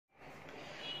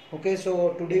Okay,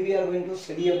 so today we are going to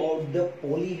study about the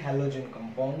polyhalogen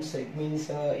compounds. It means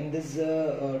in this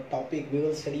topic we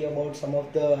will study about some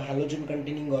of the halogen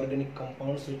containing organic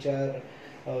compounds which are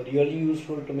really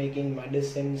useful to making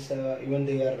medicines. Even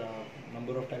they are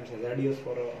number of times hazardous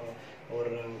for our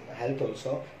health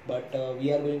also. But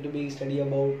we are going to be study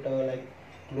about like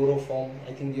chloroform.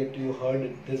 I think that you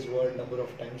heard this word number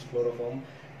of times, chloroform,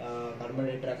 carbon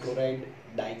tetrachloride,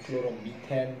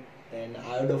 dichloromethane, then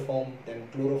iodoform, then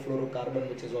chlorofluorocarbon,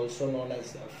 which is also known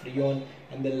as freon,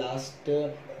 and the last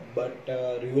but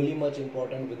really much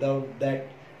important, without that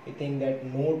I think that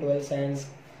no 12 science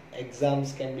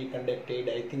exams can be conducted.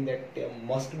 I think that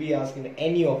must be asked in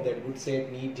any of that, would say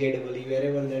NEET, JEE,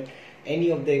 wherever that any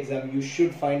of the exam, you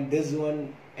should find this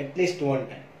one at least one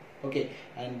time. Okay,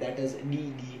 and that is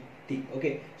DDT.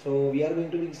 Okay, so we are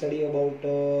going to be study about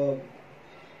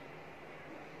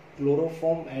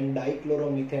chloroform and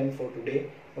dichloromethane for today.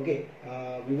 Okay,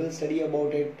 we will study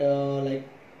about it like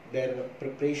their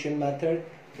preparation method,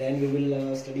 then we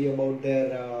will study about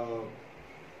their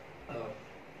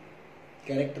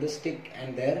characteristic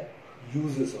and their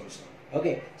uses also.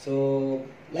 Okay, so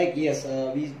like yes,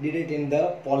 we did it in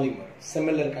the polymer,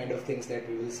 similar kind of things that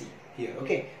we will see here.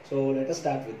 Okay, so let us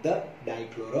start with the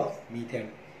dichloromethane.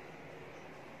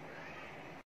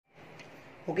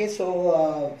 Okay,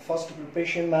 so first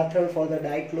preparation method for the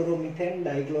dichloromethane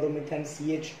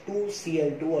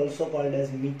CH2Cl2, also called as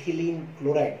methylene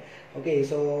chloride. Okay,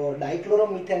 so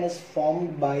dichloromethane is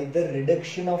formed by the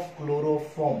reduction of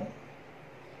chloroform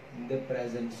in the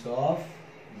presence of,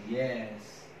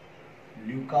 yes,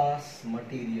 Lucas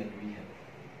material we have.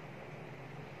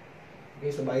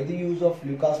 Okay, so by the use of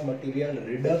Lucas material,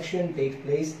 reduction takes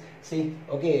place. See,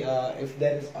 okay, if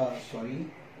there is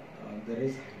there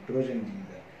is hydrogen in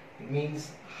there, it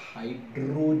means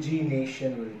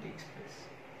hydrogenation will take place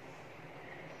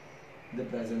in the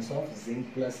presence of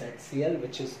zinc plus HCl,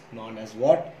 which is known as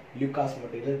what? Lucas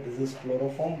material. This is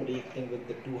chloroform reacting with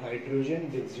the two hydrogen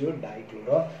gives you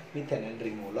dichloromethane and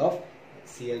removal of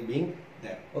Cl being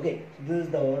there. Okay, so this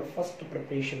is the first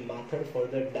preparation method for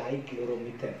the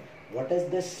dichloromethane. What is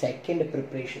the second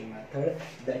preparation method?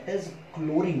 That is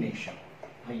chlorination.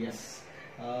 Yes.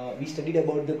 We studied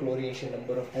about the chlorination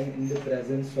number of times in the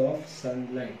presence of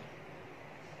sunlight.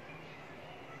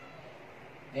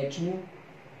 H nu.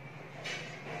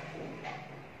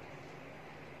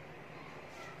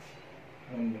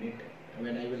 One minute.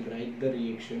 When I will write the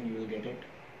reaction, you will get it.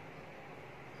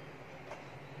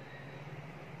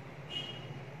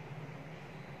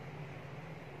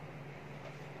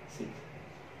 See.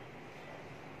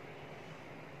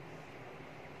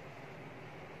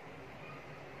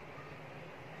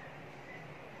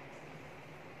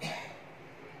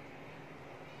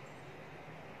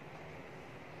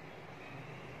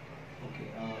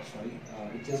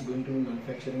 It's just going to be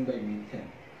manufacturing by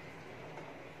methane.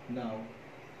 Now,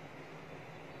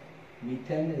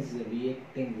 methane is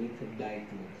reacting with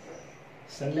dichloro.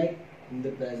 Sunlight in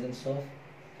the presence of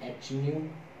H nu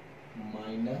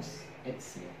minus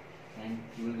HCl, and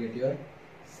you will get your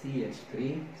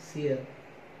CH3Cl,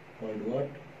 called what?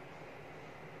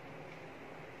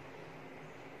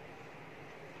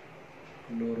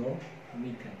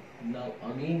 Chloromethane. Now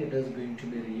again it is going to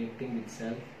be reacting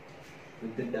itself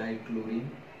with the dichlorine.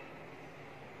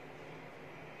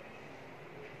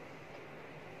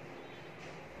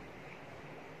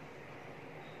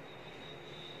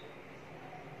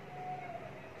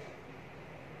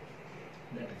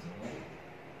 That is all.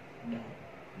 Now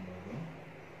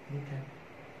chloromethane.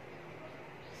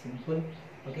 Simple.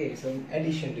 Okay, some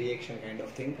addition reaction kind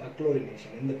of thing,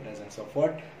 chlorination in the presence of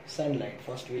what? Sunlight.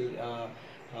 First will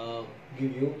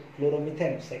give you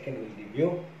chloromethane, second will give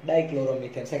you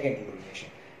dichloromethane, second chlorination.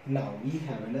 Now we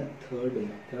have a third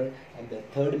method, and the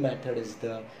third method is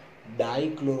the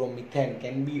dichloromethane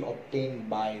can be obtained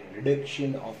by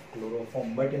reduction of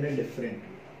chloroform, but in a different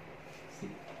way. See.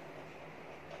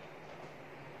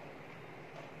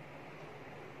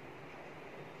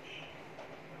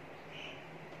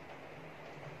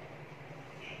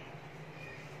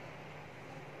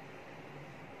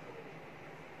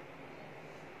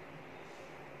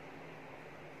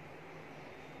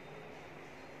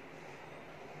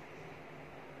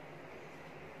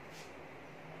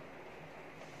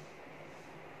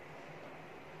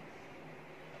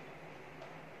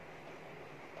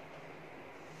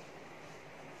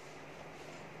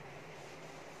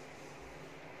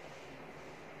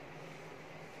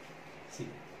 See.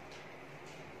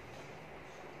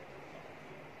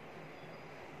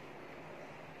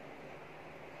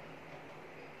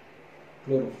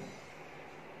 Chloroform,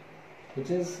 which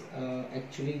is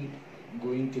actually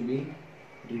going to be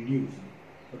reduced.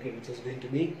 okay, which is going to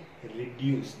be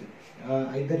reduced.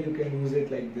 Either you can use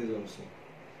it like this also,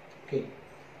 okay,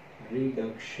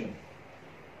 reduction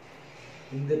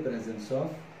in the presence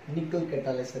of nickel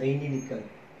catalyst, rainy nickel.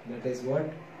 That is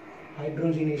what?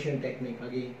 Hydrogenation technique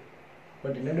again,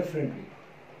 but in a different way.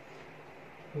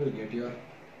 You will get your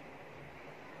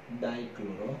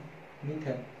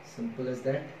dichloromethane. Simple as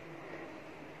that.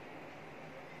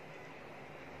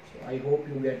 So I hope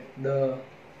you get the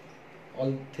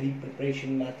all three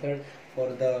preparation method for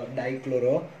the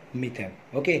dichloromethane.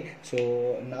 Okay,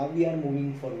 so now we are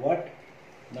moving for what?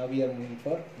 Now we are moving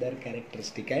for their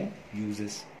characteristic and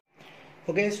uses.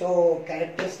 Okay, so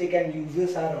characteristic and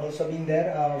uses are also been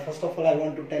there. First of all, I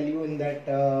want to tell you in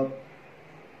that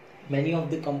many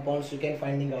of the compounds you can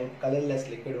finding out colorless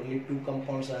liquid. Only 2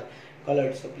 compounds are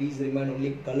colored, so please remember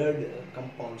only colored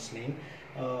compounds name.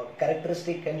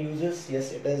 Characteristic and uses,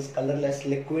 yes, it is colorless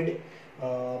liquid.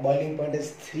 Boiling point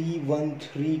is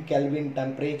 313 Kelvin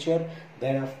temperature.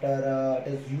 Then after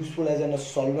it is useful as a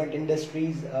solvent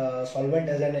industries, solvent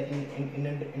as an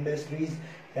in industries,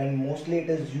 and mostly it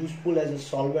is useful as a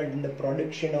solvent in the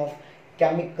production of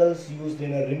chemicals used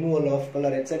in a removal of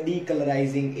color. It's a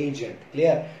decolorizing agent.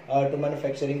 Clear? To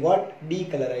manufacturing what?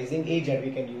 Decolorizing agent.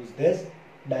 We can use this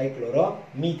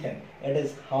dichloromethane. It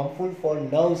is harmful for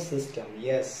nerve system.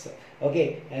 Yes.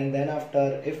 Okay. And then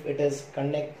after, if it is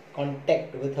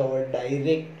contact with our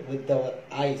direct with our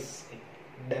eyes, it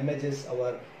damages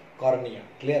our cornea.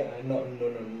 Clear? No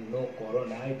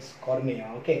corona, it's cornea.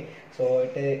 Okay, so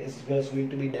it is just going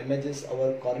to be damages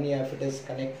our cornea if it is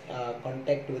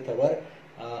contact with our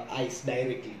eyes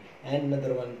directly. And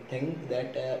another one thing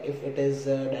that if it is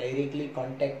directly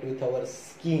contact with our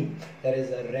skin, there is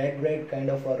a red kind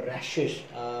of a rashes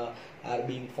are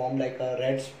being formed, like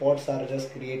red spots are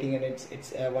just creating, and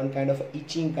it's one kind of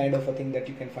itching kind of a thing that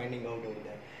you can finding out over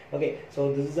there. Okay,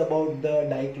 so this is about the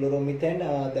dichloromethane,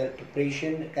 the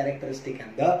preparation, characteristic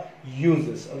and the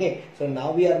uses. Okay, so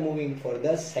now we are moving for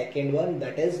the second one,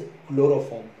 that is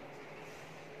chloroform.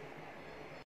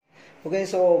 Okay,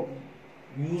 so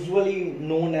usually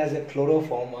known as a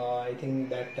chloroform, I think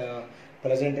that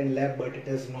present in lab, but it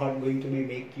is not going to be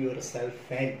make yourself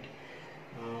faint.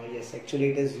 Yes,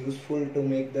 actually it is useful to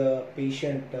make the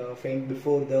patient faint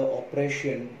before the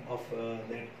operation of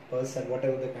that person,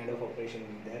 whatever the kind of operation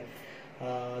is there.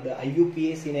 The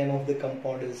IUPAC name of the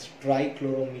compound is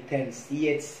trichloromethane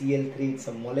CHCl3. It's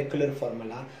a molecular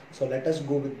formula. So let us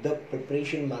go with the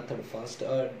preparation method first.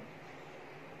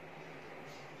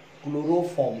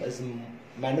 Chloroform is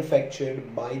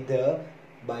manufactured by the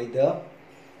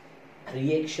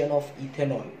reaction of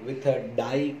ethanol with a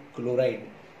dichloride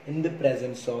in the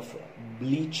presence of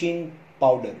bleaching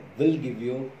powder will give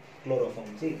you chloroform.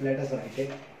 See, let us write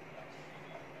it.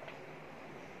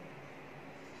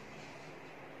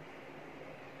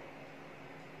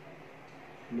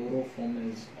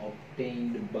 Chloroform is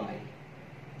obtained by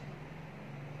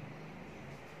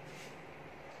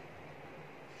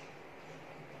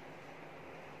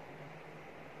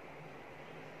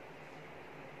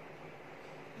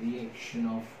reaction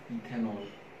of ethanol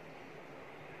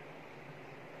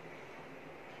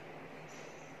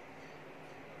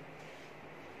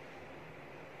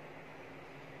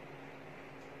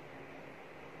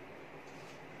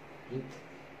with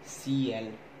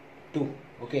Cl2.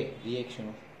 Okay, reaction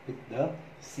of with the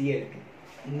Cl2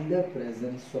 in the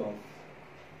presence of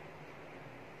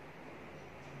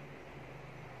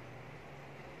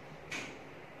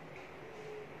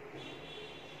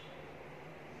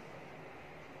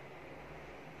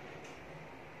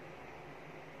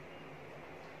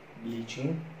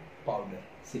bleaching powder.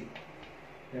 See,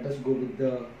 let us go with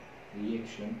the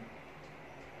reaction.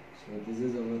 So this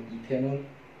is our ethanol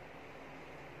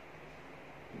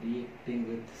reacting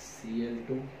with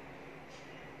Cl2,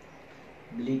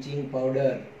 bleaching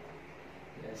powder.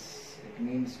 Yes, it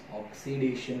means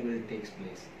oxidation will take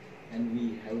place, and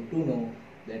we have to know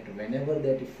that whenever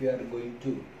that if we are going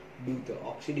to do the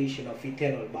oxidation of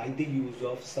ethanol by the use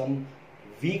of some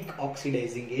weak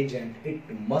oxidizing agent, it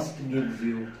must give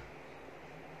you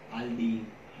aldehyde.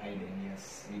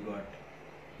 Yes, we got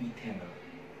ethanol.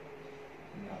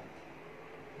 Now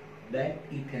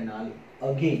that ethanol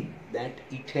again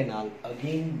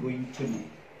going to be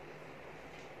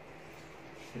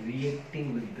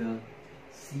reacting with the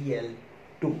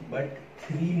Cl2, but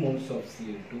 3 moles of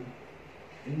Cl2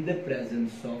 in the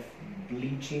presence of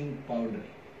bleaching powder.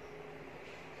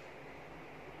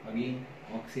 Again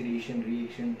oxidation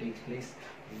reaction takes place,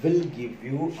 will give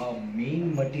you a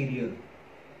main material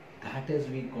that is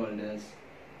we called as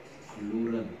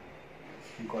chloral.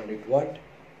 We called it what?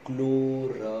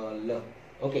 Chloral.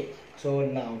 Okay, so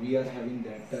now we are having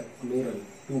that chloral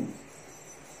 2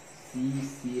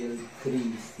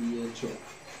 CCl3 CHO.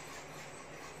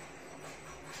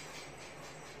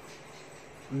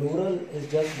 Chloral is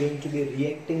just going to be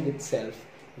reacting itself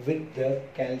with the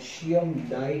calcium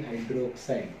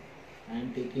dihydroxide. I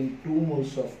am taking 2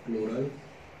 moles of chloral,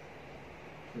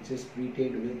 which is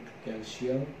treated with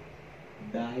calcium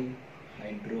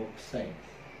dihydroxide.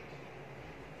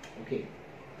 Okay,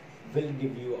 will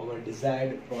give you our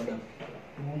desired product,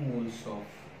 2 moles of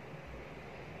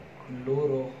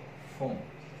chloroform,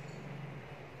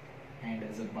 and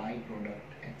as a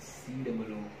byproduct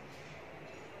HCOO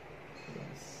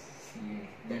plus Ca,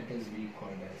 that is we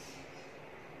called as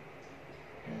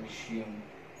calcium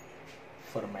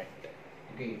ferment.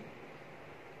 Okay,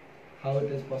 how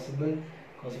it is possible?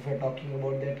 Because if I am talking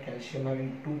about that calcium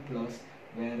having 2 plus,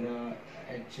 where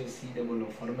HCOO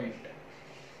ferment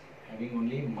having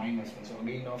only -1, so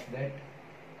again of that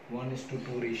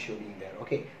 1:2 ratio being there.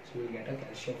 Okay, so we will get a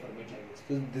calcium ferment like this.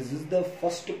 So this is the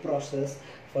first process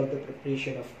for the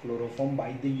preparation of chloroform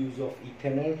by the use of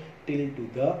ethanol till to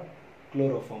the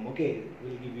chloroform. Okay,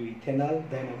 will give you ethanol,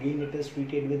 then again it is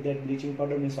treated with that bleaching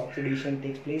powder, means oxidation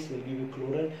takes place, will give you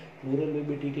chloral. Chloral will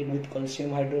be treated with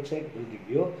calcium hydroxide, will give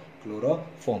you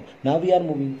chloroform. Now we are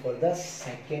moving for the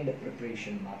second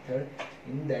preparation method.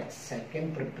 In that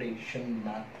second preparation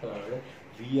method,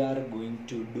 we are going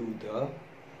to do the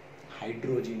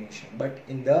hydrogenation, but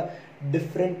in the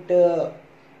different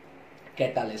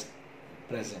catalyst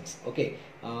presence. Okay,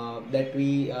 that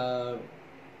we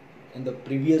in the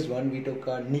previous one we took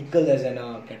nickel as an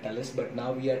catalyst, but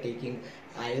now we are taking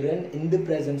iron in the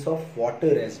presence of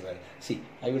water as well. See,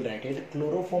 I will write it.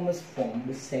 Chloroform is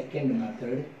formed, second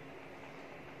method.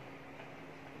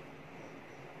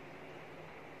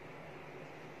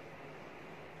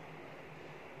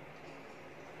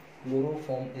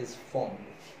 Chloroform is formed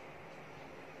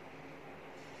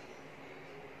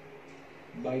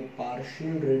by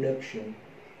partial reduction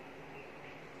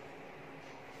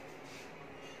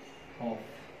of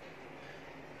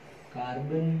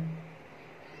carbon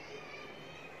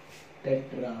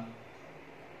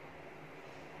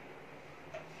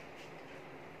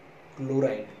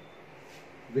tetrachloride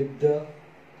with the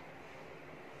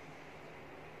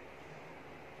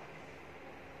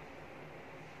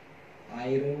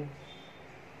iron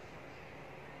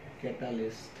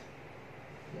catalyst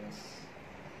plus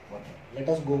water. Let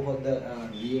us go for the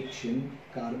reaction.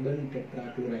 Carbon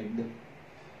tetrachloride,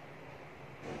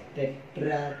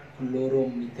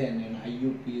 tetrachloromethane, and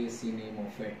IUPAC name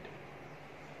of it,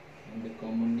 and the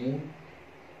common name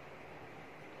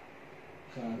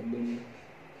carbon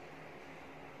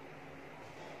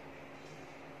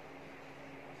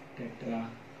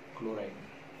tetrachloride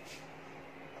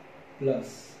plus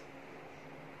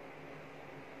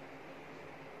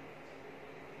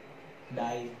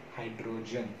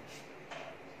dihydrogen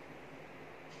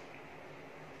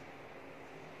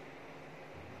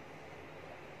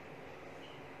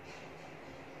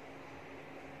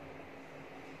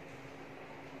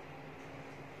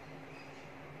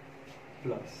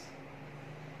plus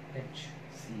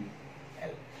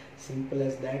HCl. Simple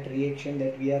as that reaction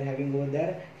that we are having over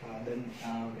there. Then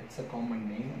it's a common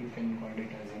name. You can call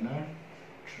it as a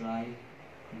trichloromethanol.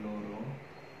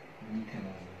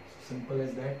 Simple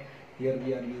as that. Here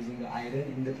we are using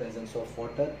iron in the presence of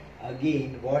water.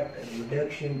 Again, what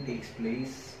reduction takes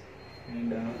place,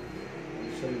 and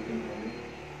so you can call it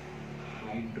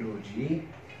hydrogenation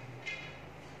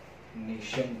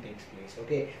takes place.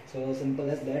 Okay, so simple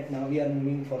as that. Now we are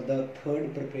moving for the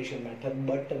third preparation method,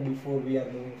 but before we are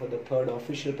moving for the third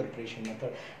official preparation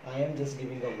method, I am just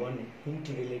giving a one hint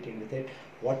related with it.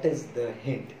 What is the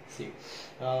hint? See,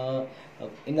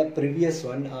 in the previous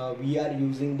one we are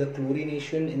using the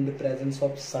chlorination in the presence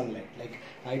of sunlight. Like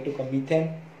I took a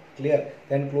methane, clear,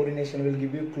 then chlorination will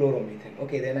give you chloromethane.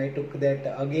 Okay, then I took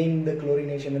that again, the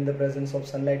chlorination in the presence of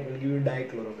sunlight will give you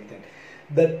dichloromethane.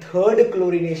 The third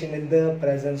chlorination in the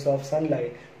presence of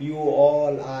sunlight, you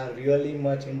all are really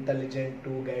much intelligent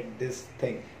to get this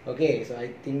thing. Okay, so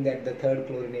I think that the third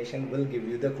chlorination will give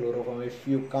you the chloroform. If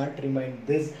you can't remind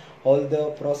this all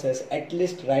the process, at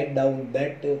least write down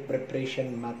that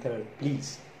preparation method,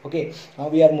 please. Okay, now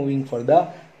we are moving for the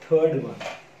third one.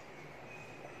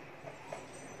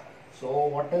 So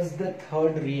what is the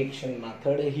third reaction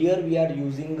method? Here we are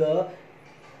using a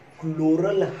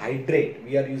chloral hydrate.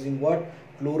 We are using what?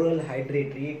 Chloral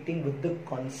hydrate reacting with the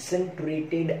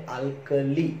concentrated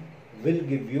alkali will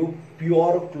give you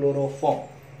pure chloroform.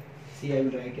 See, I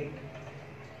will write it.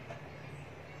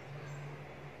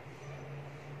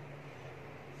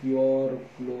 Pure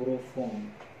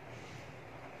chloroform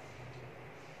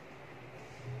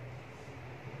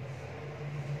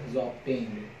is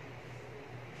obtained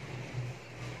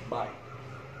by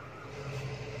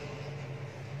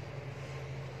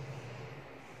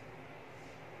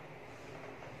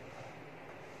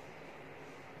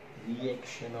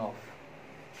reaction of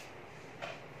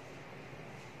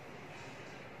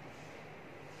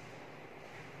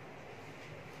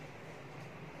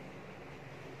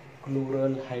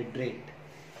chloral hydrate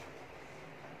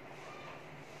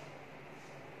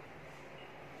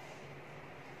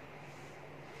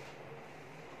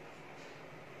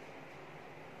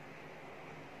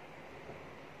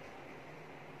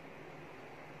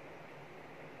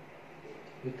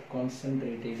with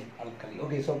concentrated alkali.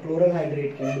 Okay, so chloral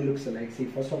hydrate can be looks like. See,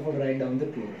 first of all, write down the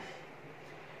chloro.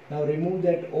 Now remove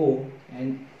that O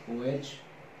and OH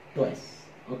twice.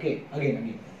 Okay,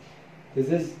 again. This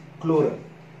is chloral.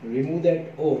 Remove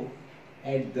that O,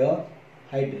 add the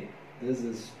hydrate. This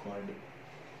is called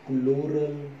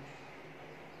chloral.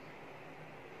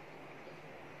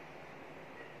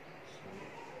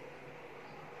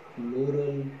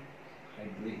 Chloral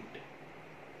hydrate.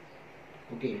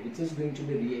 Okay, which is going to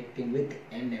be reacting with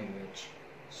NaOH,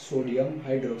 sodium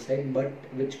hydroxide, but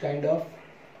which kind of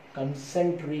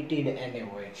concentrated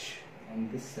NaOH? On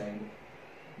this side,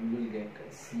 we will get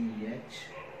CH,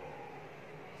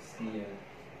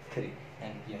 Cl3,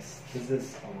 and yes, this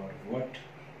is our what?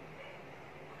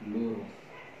 Chloro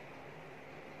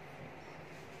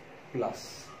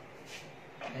plus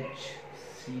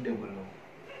HCOO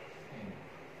and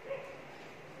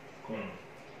chloro.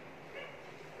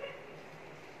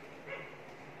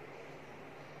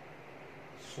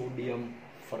 Sodium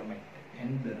ferment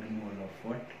and the removal of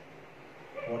what?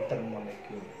 Water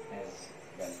molecule as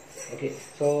well. Okay,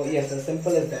 so yes, as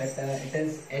simple as that. It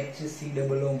is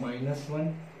HCOO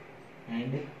 -1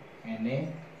 and Na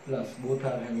plus. Both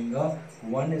are having a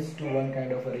 1:1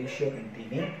 kind of a ratio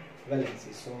containing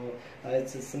valency. So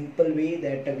it's a simple way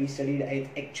that we studied.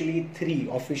 Actually 3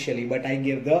 officially, but I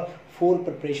gave the 4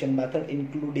 preparation method,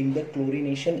 including the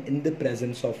chlorination in the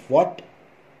presence of what?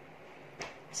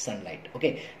 Sunlight.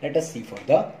 Okay, let us see for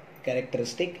the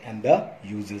characteristic and the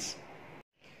uses.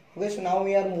 Okay, so now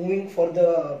we are moving for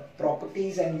the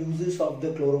properties and uses of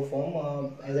the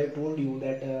chloroform. As I told you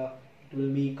that it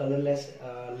will be colorless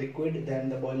liquid, then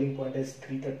the boiling point is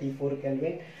 334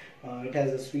 Kelvin. It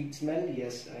has a sweet smell,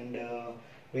 yes, and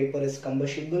vapor is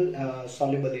combustible,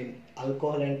 soluble in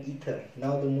alcohol and ether.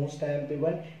 Now the most important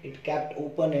one, it kept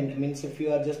open, and means if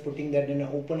you are just putting that in an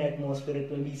open atmosphere,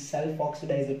 it will be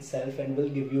self-oxidize itself and will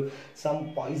give you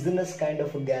some poisonous kind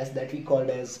of a gas that we called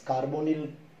as carbonyl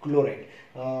chloride,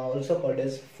 also called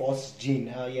as phosgene.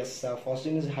 Yes,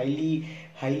 phosgene is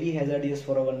highly hazardous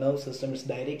for our nerve system. It's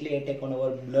directly attack on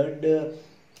our blood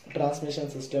transmission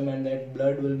system, and that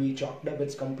blood will be choked up.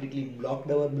 It's completely blocked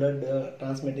our blood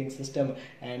transmitting system,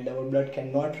 and our blood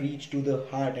cannot reach to the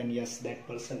heart, and yes, that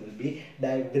person will be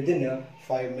die within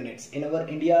 5 minutes. In our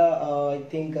India, I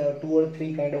think 2 or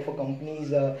 3 kind of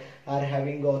companies are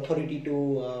having authority to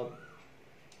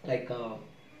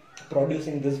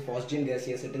producing this phosgene gas.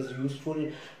 Yes, it is useful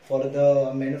for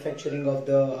the manufacturing of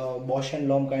the Bosch and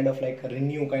Lomb kind of like a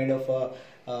renew kind of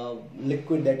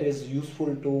liquid that is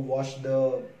useful to wash the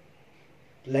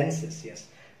lenses. Yes,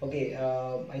 okay.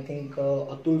 I think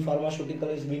Atul Pharmaceutical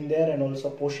is being there, and also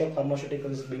Poshak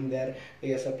Pharmaceutical is being there.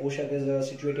 Yes, Poshak is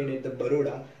situated at the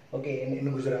Baroda, okay,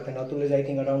 in Gujarat, and Atul is I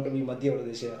think around to be Madhya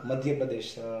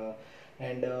Pradesh,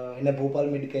 and in a Bhopal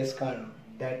Midcase Khan,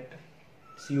 that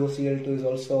COCl2 is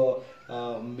also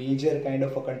major kind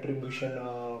of a contribution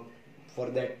for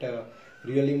that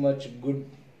really much good.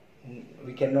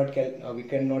 We cannot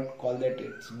call that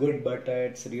it's good, but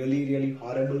it's really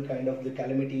horrible kind of the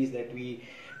calamities that we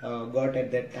got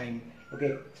at that time.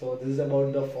 Okay, so this is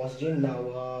about the phosgene. Now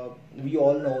we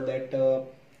all know that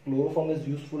chloroform is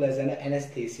useful as an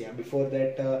anesthesia before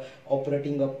that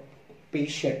operating a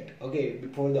patient. Okay,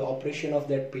 before the operation of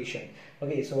that patient.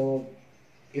 Okay, so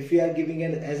if we are giving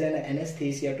it as an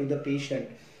anesthesia to the patient,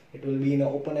 it will be in an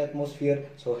open atmosphere.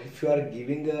 So if you are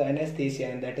giving anesthesia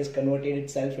and that is converted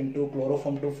itself into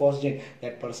chloroform to phosgene,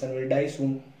 that person will die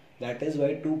soon. That is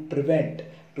why to prevent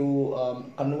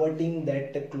converting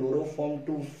that chloroform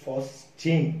to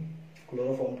phosgene,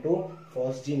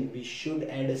 we should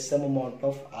add some amount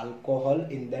of alcohol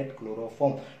in that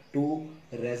chloroform to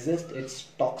resist its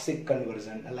toxic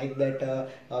conversion. Like that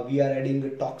we are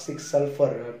adding toxic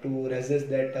sulfur to resist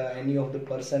that any of the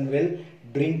person will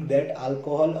drink that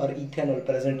alcohol or ethanol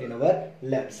present in our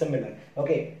lab. Similar.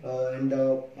 Okay, and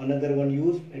another one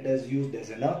use, it is used as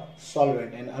a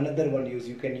solvent, and another one use,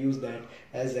 you can use that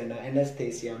as an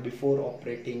anesthesia before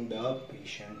operating the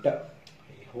patient. I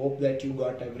hope that you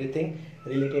got everything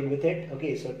related with it.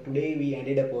 Okay, so today we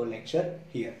ended up our lecture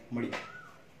here. Madi.